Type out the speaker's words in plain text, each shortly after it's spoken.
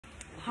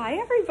Hi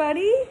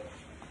everybody,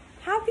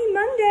 happy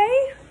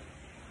Monday.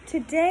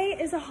 Today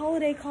is a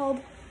holiday called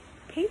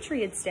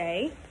Patriots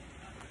Day,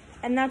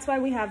 and that's why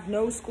we have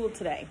no school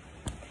today.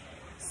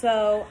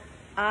 So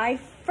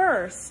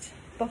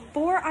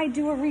before I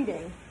do a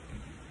reading,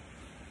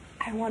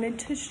 I wanted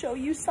to show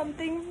you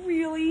something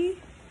really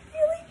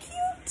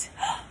cute.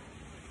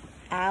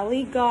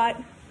 Allie got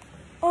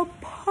a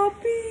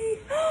puppy.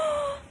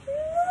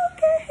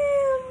 Look at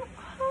him.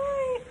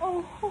 Hi.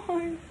 Oh,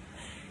 hi.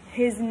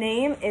 His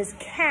name is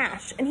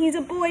Cash, and he's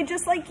a boy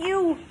just like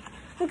you.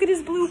 Look at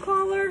his blue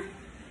collar.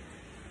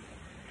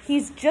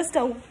 He's just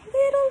a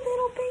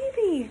little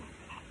baby.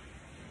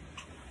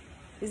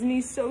 Isn't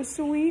he so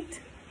sweet?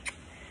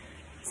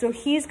 So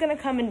he's gonna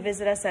come and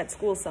visit us at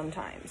school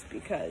sometimes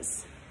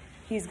because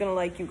he's gonna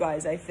like you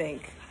guys, I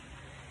think.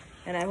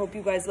 And I hope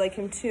you guys like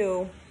him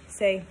too.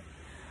 Say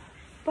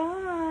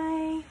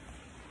bye,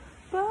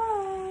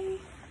 bye.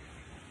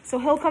 So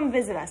he'll come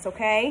visit us,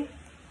 okay?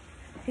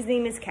 His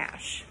name is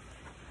Cash.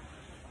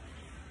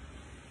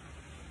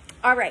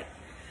 All right,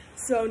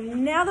 so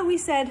now that we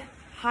said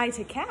hi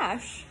to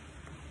Cash,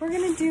 we're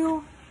gonna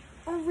do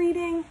a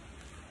reading,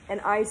 and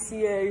I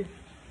see a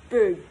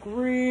big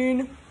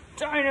green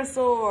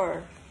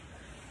dinosaur.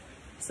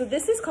 So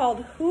this is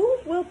called Who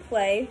Will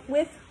Play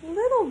with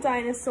Little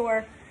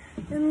Dinosaur?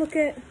 And look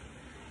at,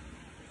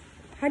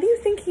 how do you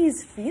think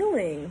he's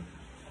feeling?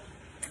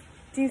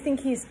 Do you think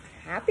he's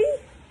happy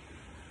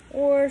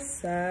or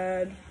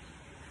sad?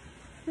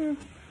 He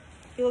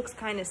looks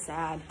kind of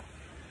sad.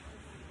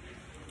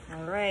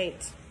 All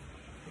right.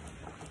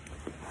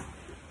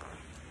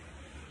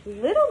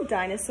 Little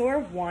Dinosaur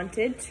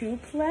wanted to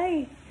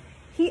play.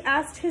 He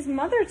asked his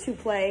mother to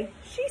play.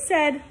 She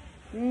said,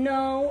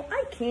 "No,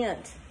 I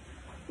can't."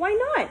 "Why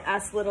not?"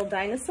 asked Little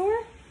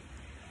Dinosaur.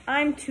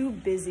 "I'm too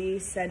busy,"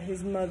 said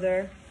his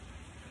mother.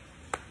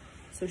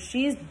 So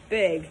she's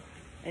big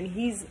and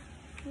he's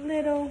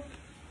little.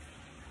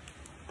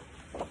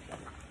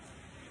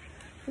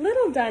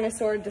 Little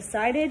Dinosaur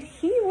decided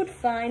he would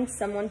find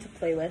someone to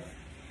play with.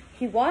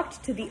 He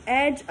walked to the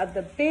edge of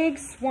the big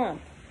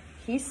swamp.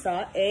 He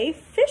saw a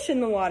fish in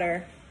the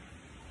water.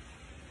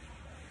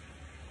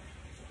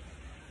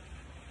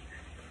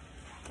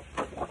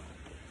 "Do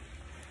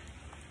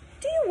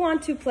you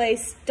want to play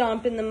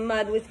stomp in the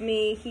mud with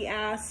me?" he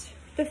asked.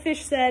 The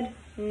fish said,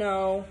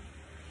 "No."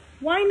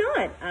 "Why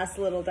not?" asked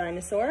Little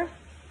Dinosaur.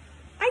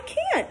 "I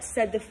can't,"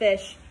 said the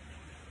fish.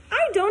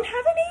 "I don't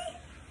have any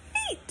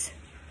feet."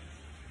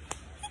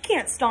 "He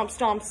can't stomp,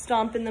 stomp,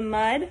 stomp in the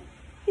mud.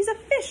 He's a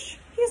fish.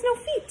 He has no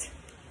feet."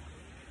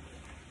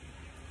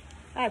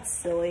 That's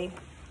silly.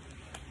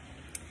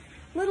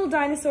 Little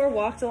Dinosaur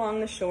walked along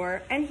the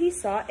shore and he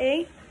saw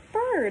a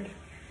bird.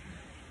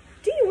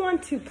 "Do you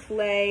want to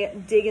play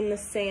dig in the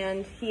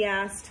sand?" he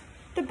asked.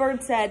 The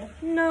bird said,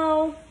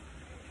 "No."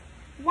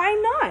 "Why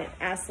not?"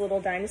 asked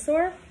Little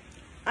Dinosaur.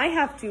 "I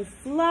have to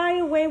fly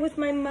away with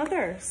my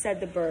mother,"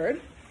 said the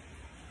bird.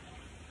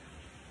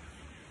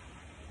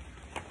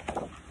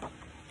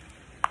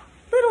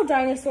 Little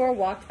Dinosaur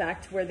walked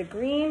back to where the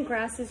green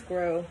grasses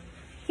grew.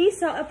 He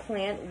saw a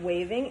plant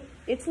waving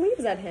its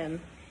leaves at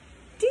him.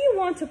 "Do you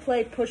want to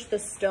play push the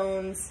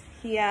stones?"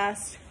 he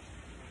asked.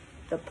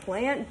 The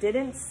plant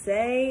didn't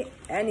say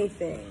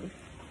anything.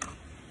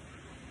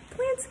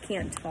 Plants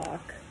can't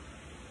talk.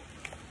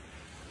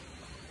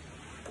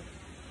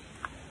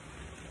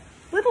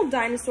 Little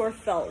Dinosaur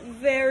felt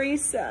very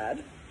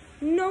sad.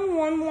 No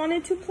one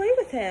wanted to play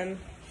with him.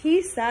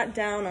 He sat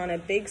down on a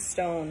big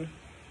stone.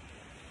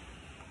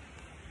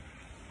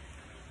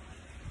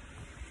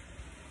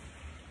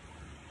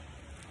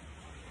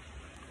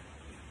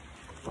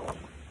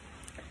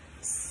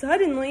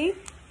 Suddenly,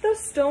 the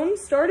stone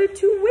started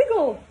to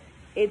wiggle.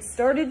 It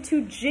started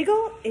to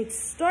jiggle. It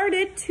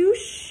started to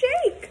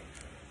shake.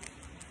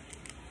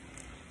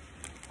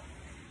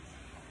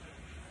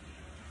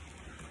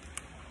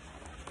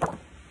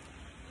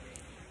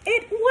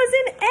 It was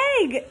an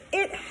egg.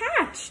 It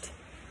hatched.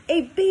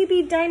 A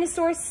baby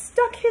dinosaur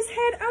stuck his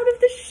head out of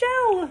the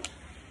shell.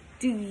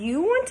 "Do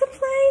you want to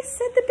play?"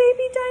 said the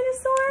baby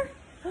dinosaur.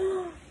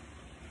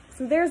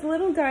 So there's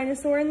Little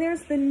Dinosaur and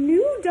there's the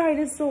new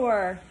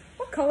dinosaur.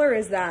 What color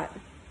is that?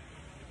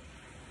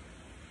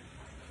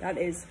 That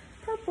is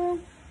purple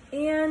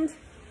and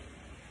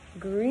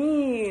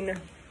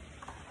green.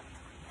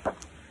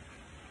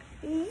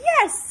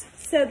 "Yes,"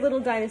 said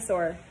Little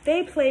Dinosaur.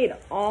 They played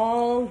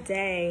all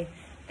day.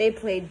 They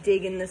played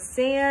dig in the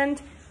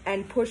sand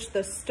and push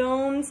the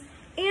stones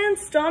and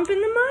stomp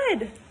in the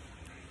mud.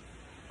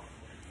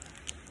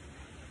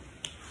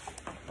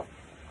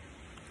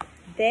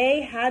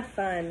 They had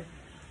fun.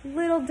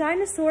 Little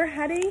Dinosaur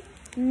had a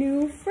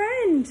new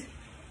friend.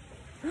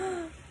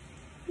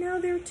 Now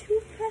they're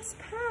two best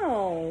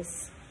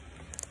pals.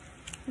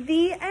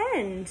 The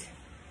end.